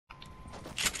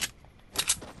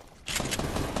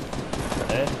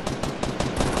Dead.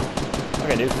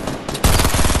 Okay, dude.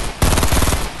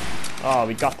 Oh,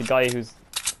 we got the guy who's...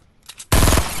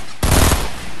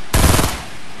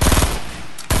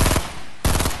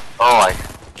 Oh,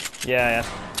 Yeah.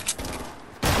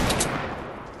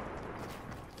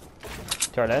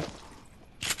 To our left.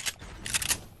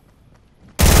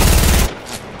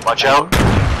 watch out.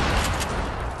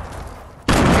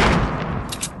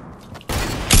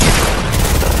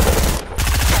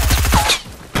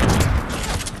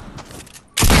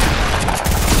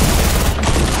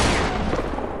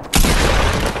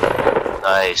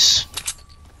 Nice.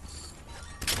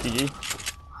 GG.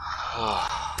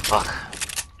 Oh, fuck.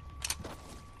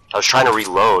 I was trying to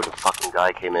reload. A fucking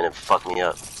guy came in and fucked me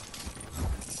up.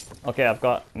 Okay, I've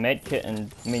got med kit and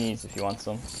minis if you want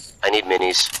some. I need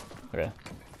minis. Okay.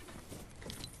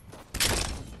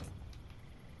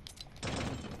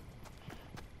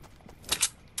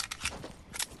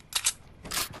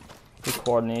 Good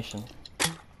coordination.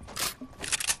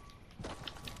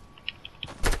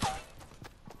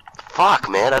 Fuck,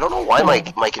 man. I don't know why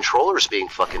my controller is being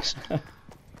fucking... It's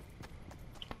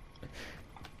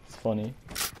funny.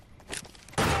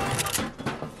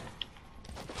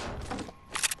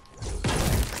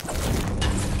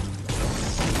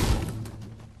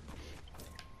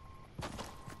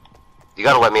 You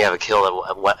gotta let me have a kill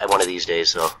at one of these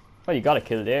days, though. Oh, you got a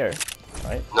kill there,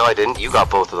 right? No, I didn't. You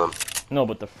got both of them. No,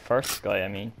 but the first guy, I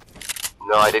mean.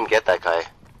 No, I didn't get that guy.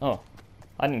 Oh,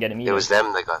 I didn't get him either. It was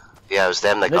them that got... Yeah, it was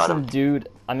them that got him. Listen, dude,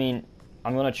 I mean,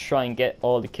 I'm gonna try and get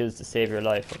all the kills to save your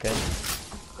life, okay?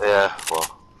 Yeah,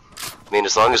 well... I mean,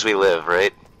 as long as we live,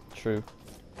 right? True.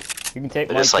 You can take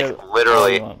I my just, kill like, all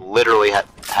you want. literally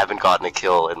haven't gotten a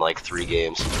kill in, like, 3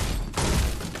 games.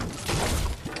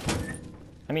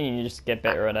 I mean, you just get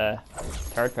better at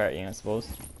third party, I suppose.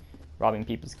 Robbing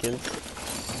people's kills.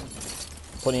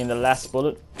 Putting in the last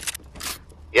bullet.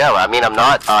 Yeah, I mean, I'm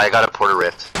not... I got a Porter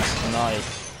Rift.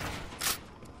 Nice.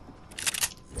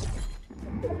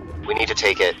 We need to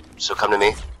take it, so come to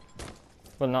me.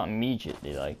 Well, not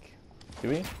immediately, like. Do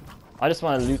we? I just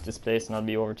want to loot this place and I'll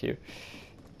be over to you.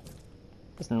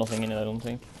 There's nothing in it, I don't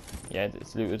think. Yeah,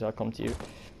 it's looted, I'll come to you.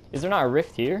 Is there not a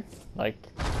rift here? Like...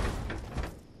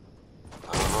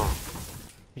 I don't know.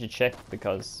 We should check,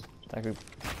 because that could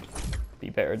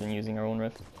be better than using our own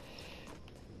rift.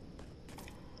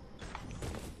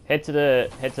 Head to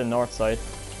the north side.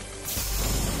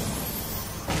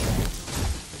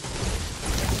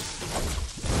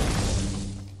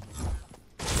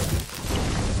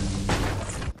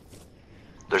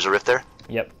 There's a rift there?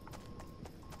 Yep.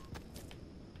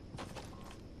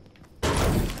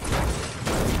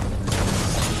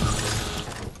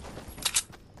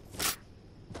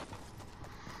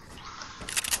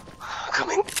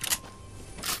 Coming.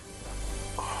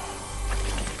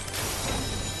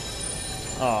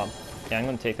 Oh, yeah, I'm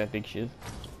gonna take that big shield.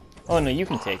 Oh no, you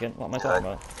can take it. What am I talking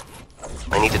about?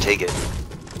 I need to take it.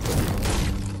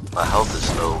 My health is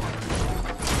low.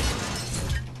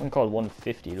 I'm called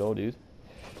 150 low, dude.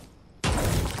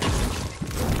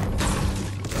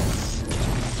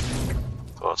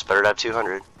 Well, it's better to have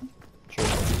 200. True.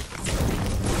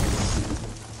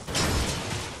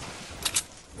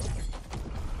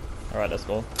 Alright, let's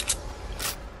go.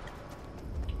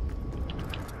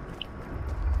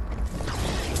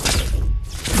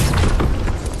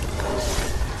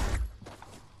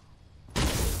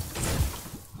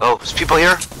 Oh, there's people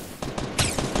here?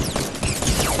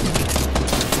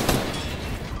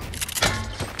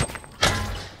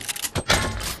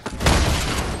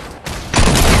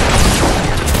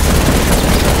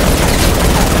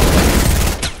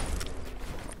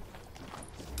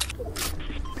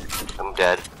 I'm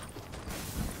dead.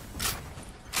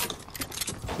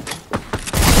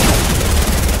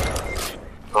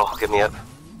 Oh, get me up.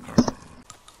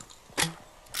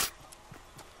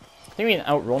 I think we can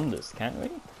outrun this, can't we?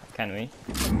 Can we?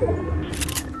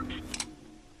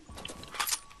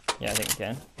 Yeah, I think we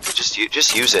can.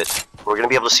 Just use it. We're gonna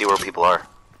be able to see where people are.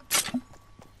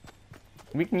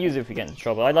 We can use it if we get into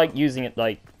trouble. I like using it,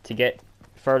 like, to get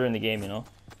further in the game, you know?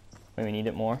 When we need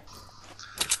it more.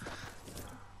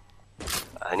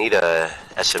 I need a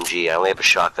SMG. I only have a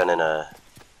shotgun and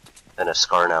a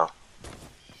SCAR now.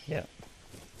 Yeah.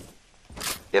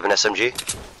 You have an SMG?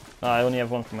 I only have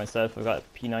one for myself. I've got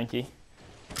P90.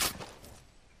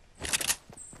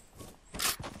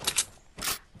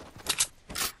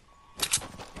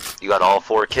 You got all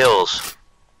 4 kills.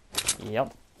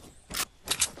 Yep.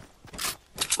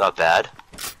 Not bad.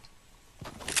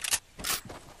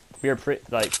 We were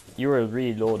like, you were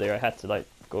really low there. I had to, like,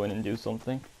 go in and do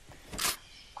something.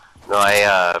 No,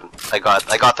 I got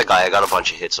the guy. I got a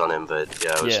bunch of hits on him, but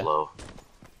yeah, I was Yeah. low.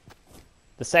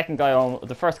 The second guy,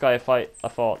 the first guy I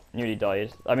fought nearly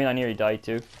died. I mean, I nearly died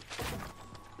too.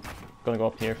 Gonna go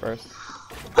up here first.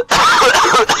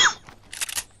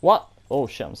 What? Oh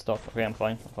shit, I'm stuck. Okay, I'm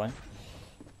fine. I'm fine.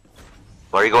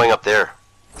 Why are you going up there?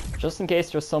 Just in case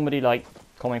there's somebody like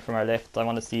coming from our left, I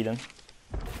want to see them.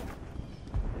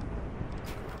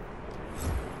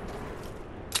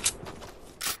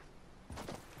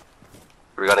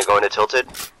 We're gonna go into tilted?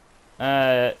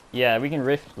 Yeah, we can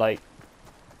rift like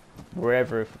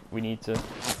wherever if we need to.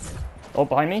 Oh,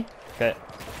 behind me? Okay.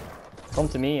 Come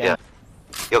to me. Yeah.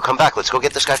 Yo, come back. Let's go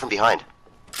get this guy from behind.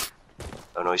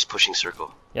 Oh no, he's pushing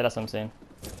circle. Yeah, that's what I'm saying.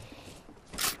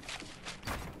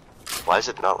 Why is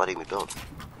it not letting me build?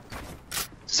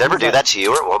 Does it ever do that to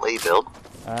you, or it won't let you build?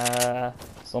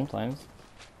 Sometimes.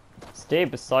 Stay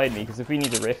beside me, because if we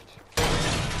need a rift.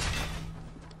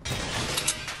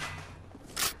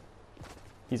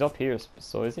 He's up here,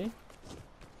 so is he?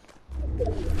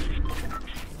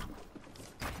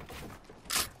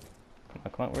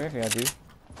 Come on, wherever I do.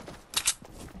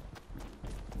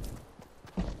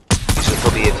 He's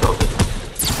will be in tilted.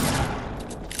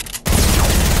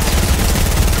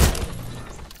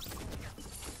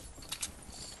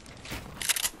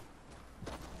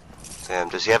 Damn,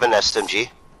 does he have an SMG?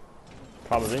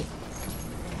 Probably.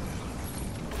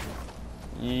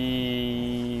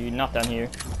 Not down here.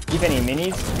 Do you have any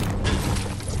minis?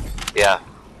 Yeah.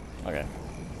 Okay.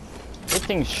 This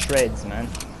thing shreds, man.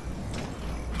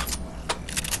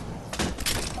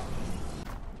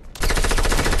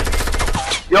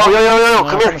 Yo,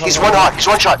 come here. He's one hot. He's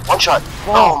one shot. One shot.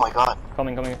 Oh my god.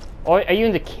 Coming. Oh, are you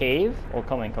in the cave? Oh,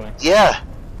 coming. Yeah.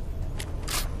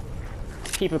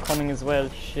 People coming as well.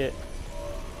 Shit.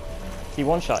 Is he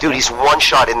one shot? Dude, he's one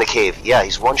shot in the cave. Yeah,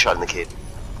 he's one shot in the cave.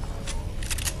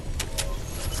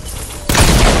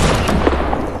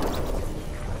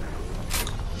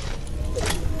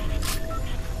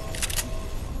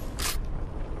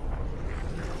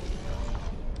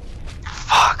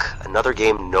 Fuck. Another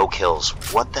game, no kills.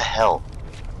 What the hell?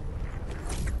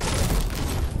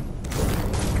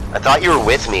 I thought you were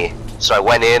with me, so I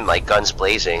went in like guns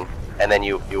blazing, and then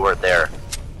you weren't there.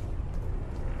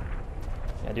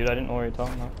 Yeah, dude, I didn't know what you were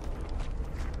talking about.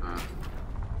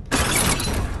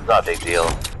 Not a big deal.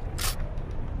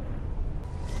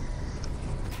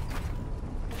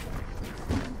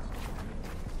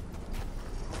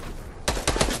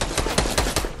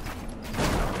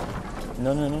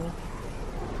 No.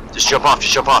 Just jump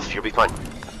off, you'll be fine.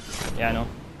 Yeah, I know.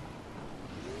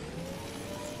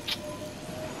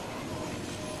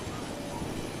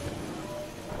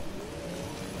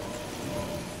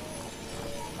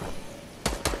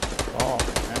 Oh,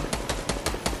 man.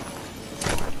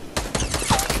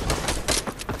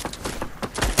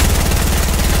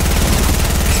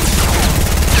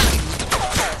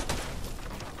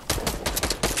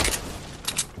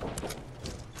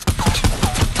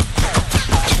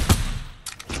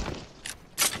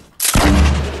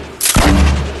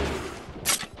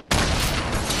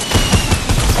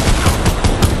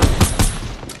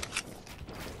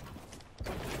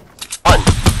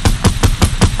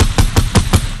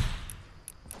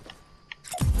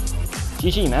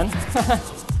 GG, man.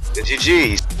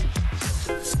 GG.